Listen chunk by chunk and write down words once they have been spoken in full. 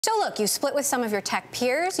So look, you split with some of your tech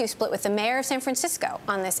peers, you split with the mayor of San Francisco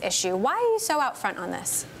on this issue. Why are you so out front on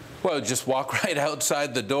this? Well, just walk right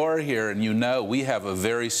outside the door here and you know we have a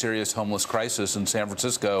very serious homeless crisis in San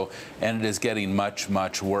Francisco, and it is getting much,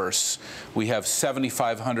 much worse. We have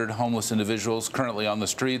 7,500 homeless individuals currently on the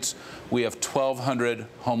streets. We have 1,200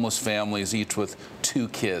 homeless families, each with 2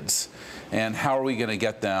 kids. And how are we going to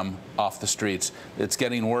get them off the streets? It's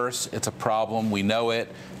getting worse. It's a problem. We know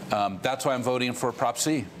it. That's why I'm voting for Prop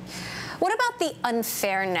C. What about the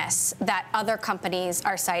unfairness that other companies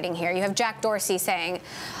are citing here? You have Jack Dorsey saying,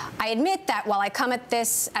 I admit that while I come at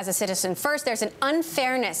this as a citizen first, there's an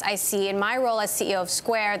unfairness I see in my role as CEO of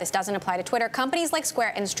Square. This doesn't apply to Twitter. Companies like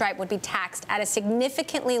Square and Stripe would be taxed at a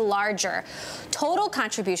significantly larger total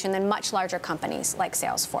contribution than much larger companies like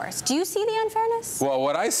Salesforce. Do you see the unfairness? Well,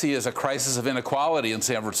 what I see is a crisis of inequality in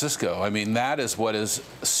San Francisco. I mean, that is what is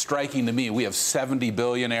striking to me. We have 70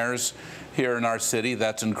 billionaires here in our city.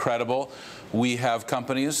 That's incredible. We have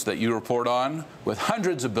companies that you report on with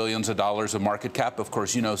hundreds of billions of dollars of market cap. Of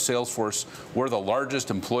course, you know Salesforce, we're the largest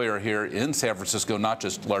employer here in San Francisco, not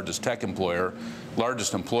just largest tech employer,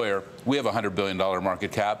 largest employer. We have a $100 billion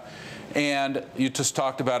market cap. And you just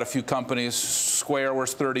talked about a few companies. Square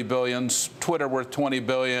worth 30 billion, Twitter worth 20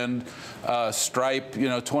 billion, Stripe,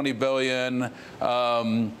 20 billion.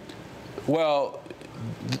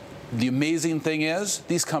 The amazing thing is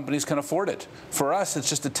these companies can afford it. For us, it's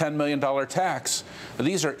just a $10 million tax.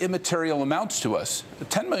 These are immaterial amounts to us.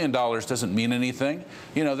 $10 million doesn't mean anything.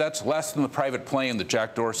 That's less than the private plane that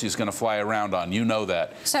Jack Dorsey is going to fly around on. You know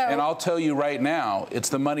that. And I'll tell you right now, it's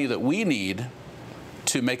the money that we need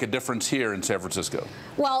to make a difference here in San Francisco.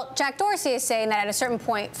 Well, Jack Dorsey is saying that at a certain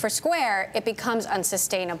point for Square, it becomes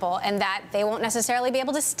unsustainable and that they won't necessarily be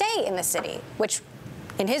able to stay in the city, which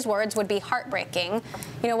in his words, would be heartbreaking.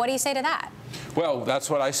 What do you say to that? Well, that's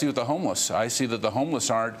what I see with the homeless. I see that the homeless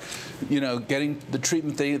aren't, getting the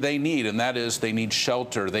treatment they need, and that is they need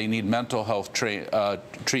shelter, they need mental health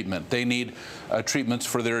treatment, they need treatments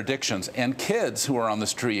for their addictions. And kids who are on the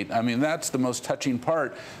street, I mean, that's the most touching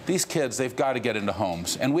part. These kids, they've got to get into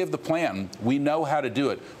homes. And we have the plan. We know how to do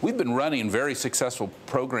it. We've been running very successful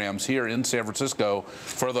programs here in San Francisco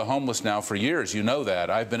for the homeless now for years. You know that.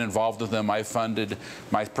 I've been involved with them. I've funded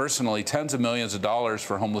personally tens of millions of dollars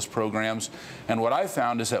for homeless programs. And what I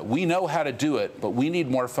found is that we know how to do it, but we need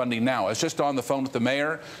more funding now. I was just on the phone with the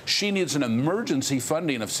mayor. She needs an emergency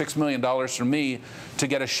funding of $6 million from me to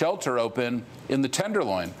get a shelter open in the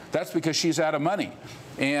Tenderloin. That's because she's out of money.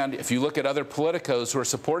 And if you look at other politicos who are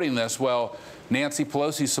supporting this, well, Nancy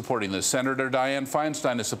Pelosi is supporting this. Senator Dianne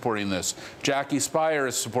Feinstein is supporting this. Jackie Speier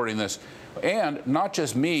is supporting this. And not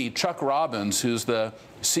just me, Chuck Robbins, who's the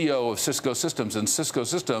CEO of Cisco Systems, and Cisco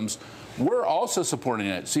Systems, we're also supporting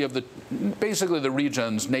it. So you have basically the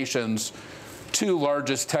region's, nation's 2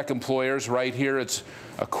 largest tech employers right here. It's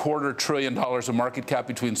 $250 billion of market cap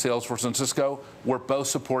between Salesforce and Cisco. We're both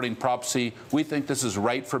supporting Prop C. We think this is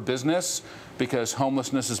right for business because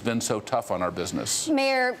homelessness has been so tough on our business.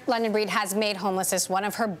 Mayor London Breed has made homelessness one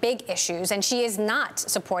of her big issues, and she is not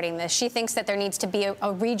supporting this. She thinks that there needs to be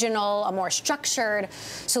a regional, a more structured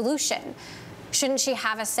solution. Shouldn't she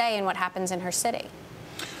have a say in what happens in her city?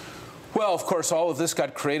 Well, of course, all of this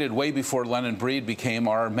got created way before London Breed became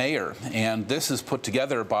our mayor. And this is put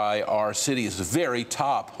together by our city's very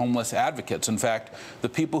top homeless advocates. In fact, the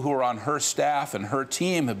people who are on her staff and her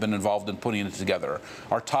team have been involved in putting it together.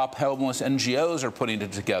 Our top homeless NGOs are putting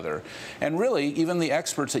it together. And really, even the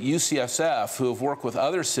experts at UCSF who have worked with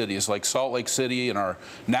other cities like Salt Lake City and our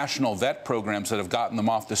national vet programs that have gotten them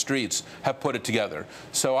off the streets have put it together.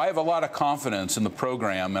 So I have a lot of confidence in the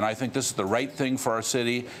program, and I think this is the right thing for our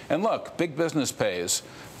city. And look, big business pays.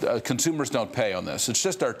 Consumers don't pay on this. It's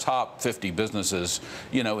just our top 50 businesses,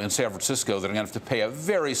 in San Francisco that are going to have to pay a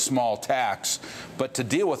very small tax, but to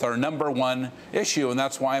deal with our #1 issue, and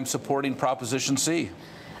that's why I'm supporting Proposition C.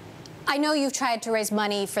 I know you've tried to raise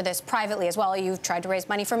money for this privately as well. You've tried to raise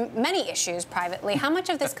money for many issues privately. How much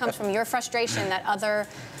of this comes from your frustration that other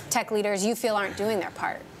tech leaders you feel aren't doing their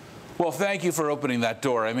part? Well, thank you for opening that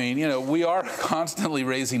door. I mean, we are constantly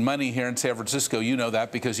raising money here in San Francisco. You know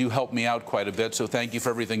that because you helped me out quite a bit. So thank you for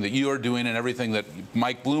everything that you are doing and everything that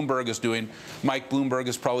Mike Bloomberg is doing. Mike Bloomberg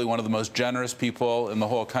is probably one of the most generous people in the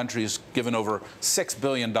whole country. He's given over $6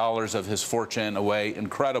 billion of his fortune away.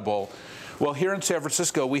 Incredible. Well, here in San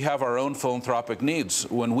Francisco, we have our own philanthropic needs.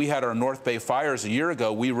 When we had our North Bay fires a year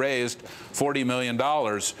ago, we raised $40 million.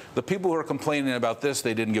 The people who are complaining about this,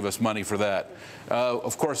 they didn't give us money for that.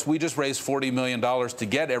 Of course, we just raised $40 million to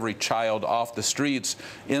get every child off the streets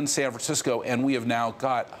in San Francisco, and we have now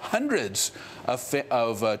got hundreds of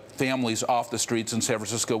families off the streets in San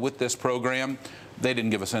Francisco with this program. They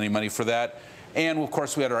didn't give us any money for that. And, of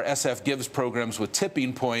course, we had our SF Gives programs with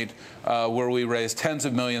Tipping Point, where we raised tens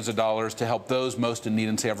of millions of dollars to help those most in need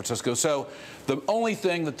in San Francisco. So the only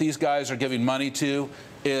thing that these guys are giving money to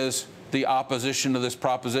is the opposition to this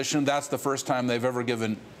proposition. That's the first time they've ever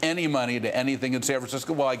given any money to anything in San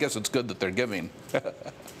Francisco. Well, I guess it's good that they're giving.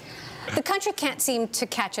 The country can't seem to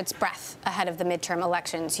catch its breath ahead of the midterm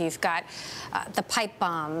elections. You've got the pipe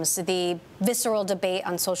bombs, the visceral debate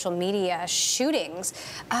on social media, shootings.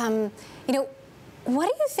 You know, what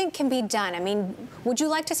do you think can be done? I mean, would you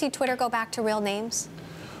like to see Twitter go back to real names?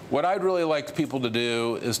 What I'd really like people to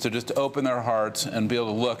do is to just open their hearts and be able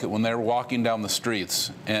to look at when they're walking down the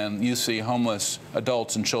streets and you see homeless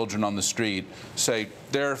adults and children on the street, say,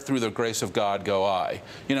 there through the grace of God go I.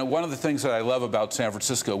 You know, one of the things that I love about San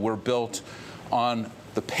Francisco, we're built on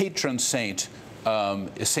the patron saint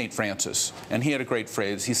is St. Francis, and he had a great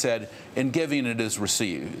phrase. He said, in giving it is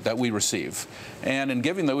received, that we receive. And in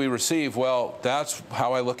giving that we receive, well, that's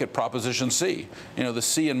how I look at Proposition C. You know, the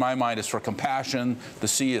C in my mind is for compassion, the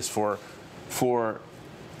C is for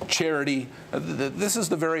charity. This is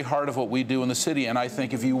the very heart of what we do in the city, and I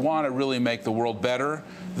think if you want to really make the world better,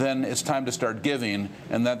 then it's time to start giving,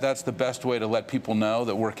 and that's the best way to let people know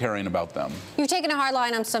that we're caring about them. You've taken a hard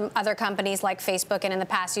line on some other companies like Facebook, and in the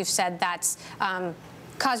past you've said that's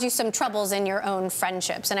caused you some troubles in your own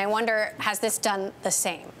friendships, and I wonder, has this done the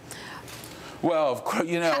same? Well, of course,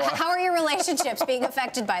 you know. How are your relationships being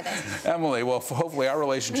affected by this? Emily, well, hopefully our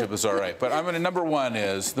relationship is all right. But I mean, number one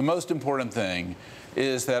is, the most important thing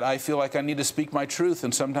is that I feel like I need to speak my truth,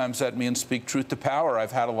 and sometimes that means speak truth to power.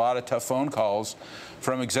 I've had a lot of tough phone calls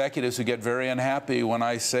from executives who get very unhappy when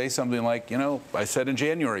I say something like, you know, I said in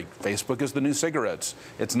January, Facebook is the new cigarettes.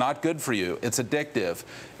 It's not good for you. It's addictive.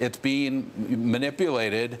 It's being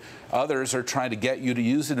manipulated. Others are trying to get you to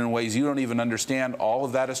use it in ways you don't even understand. All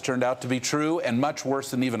of that has turned out to be true and much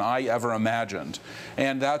worse than even I ever imagined.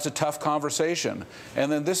 And that's a tough conversation. And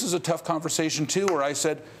then this is a tough conversation, too, where I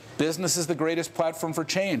said, business is the greatest platform for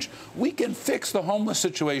change. We can fix the homeless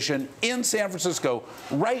situation in San Francisco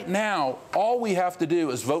right now. All we have to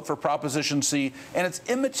do is vote for Proposition C, and it's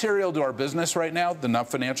immaterial to our business right now, the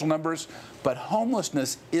financial numbers, but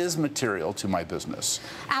homelessness is material to my business.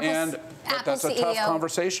 That's a tough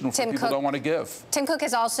conversation for people don't want to give. Tim Cook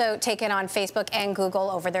has also taken on Facebook and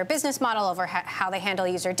Google over their business model, over how they handle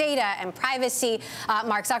user data and privacy.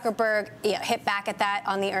 Mark Zuckerberg hit back at that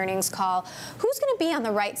on the earnings call. Who's going to be on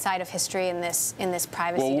the right side of history in this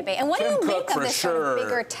privacy debate? And what do you make of this sort of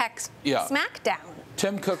bigger tech smackdown?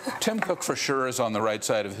 Tim Cook for sure is on the right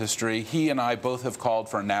side of history. He and I both have called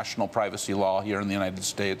for a national privacy law here in the United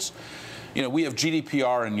States. You know, we have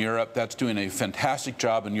GDPR in Europe. That's doing a fantastic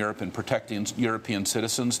job in Europe in protecting European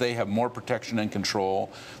citizens. They have more protection and control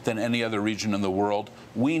than any other region in the world.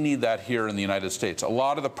 We need that here in the United States. A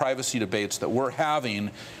lot of the privacy debates that we're having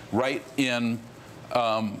right in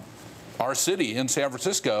our city in San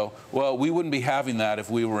Francisco, well, we wouldn't be having that if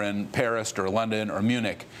we were in Paris or London or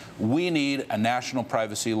Munich. We need a national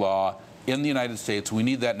privacy law in the United States. We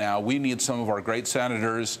need that now. We need some of our great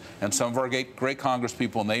senators and some of our great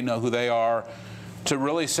congresspeople, and they know who they are, to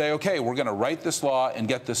really say, okay, we're going to write this law and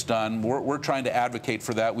get this done. We're trying to advocate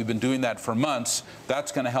for that. We've been doing that for months.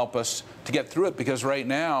 That's going to help us to get through it, because right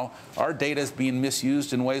now our data is being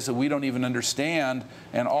misused in ways that we don't even understand,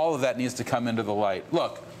 and all of that needs to come into the light.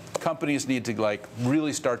 Look, companies need to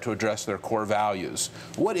really start to address their core values.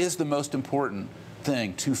 What is the most important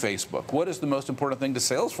thing to Facebook? What is the most important thing to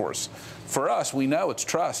Salesforce? For us, we know it's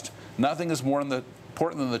trust. Nothing is more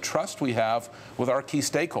important than the trust we have with our key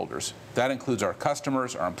stakeholders. That includes our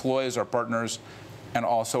customers, our employees, our partners, and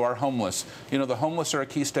also our homeless. You know, the homeless are a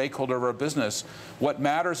key stakeholder of our business. What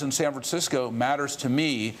matters in San Francisco matters to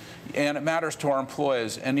me, and it matters to our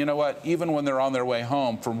employees. And you know what? Even when they're on their way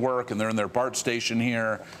home from work and they're in their BART station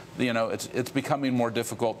here, you know, it's becoming more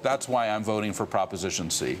difficult. That's why I'm voting for Proposition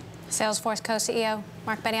C. Salesforce co-CEO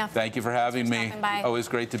Marc Benioff. Thank you for having me. Always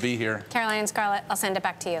great to be here. Caroline and Scarlett, I'll send it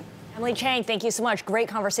back to you. Emily Chang, thank you so much. Great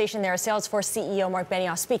conversation there. Salesforce CEO Marc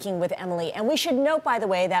Benioff speaking with Emily. And we should note, by the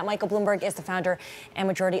way, that Michael Bloomberg is the founder and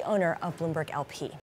majority owner of Bloomberg LP.